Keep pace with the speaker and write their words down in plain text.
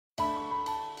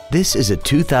This is a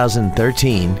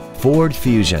 2013 Ford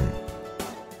Fusion.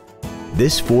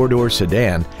 This four-door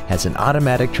sedan has an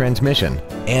automatic transmission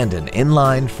and an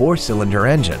inline four-cylinder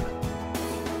engine.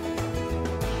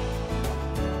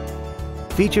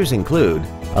 Features include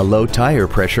a low tire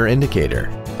pressure indicator,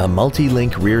 a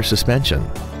multi-link rear suspension,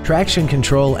 traction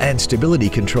control and stability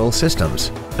control systems,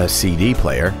 a CD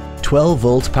player,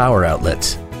 12-volt power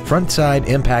outlets, front side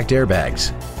impact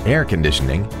airbags, air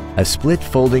conditioning, a split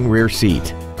folding rear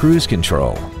seat, cruise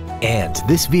control, and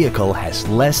this vehicle has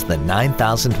less than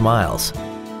 9,000 miles.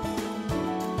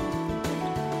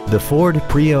 The Ford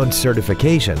Pre-Owned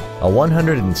certification, a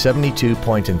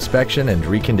 172-point inspection and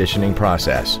reconditioning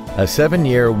process, a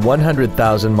 7-year,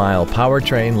 100,000-mile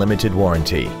powertrain limited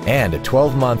warranty, and a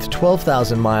 12-month,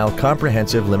 12,000-mile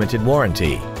comprehensive limited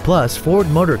warranty, plus Ford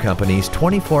Motor Company's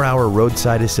 24-hour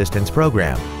roadside assistance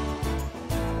program.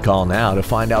 Call now to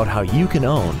find out how you can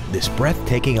own this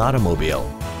breathtaking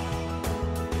automobile.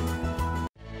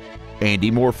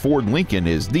 Andy Moore Ford Lincoln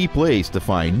is the place to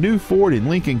find new Ford and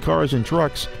Lincoln cars and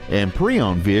trucks and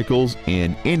pre-owned vehicles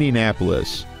in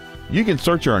Indianapolis. You can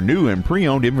search our new and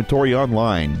pre-owned inventory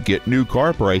online, get new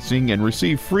car pricing, and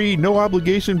receive free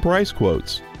no-obligation price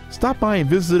quotes. Stop by and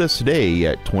visit us today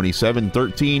at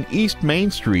 2713 East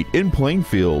Main Street in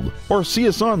Plainfield, or see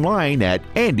us online at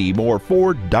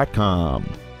andymoreford.com.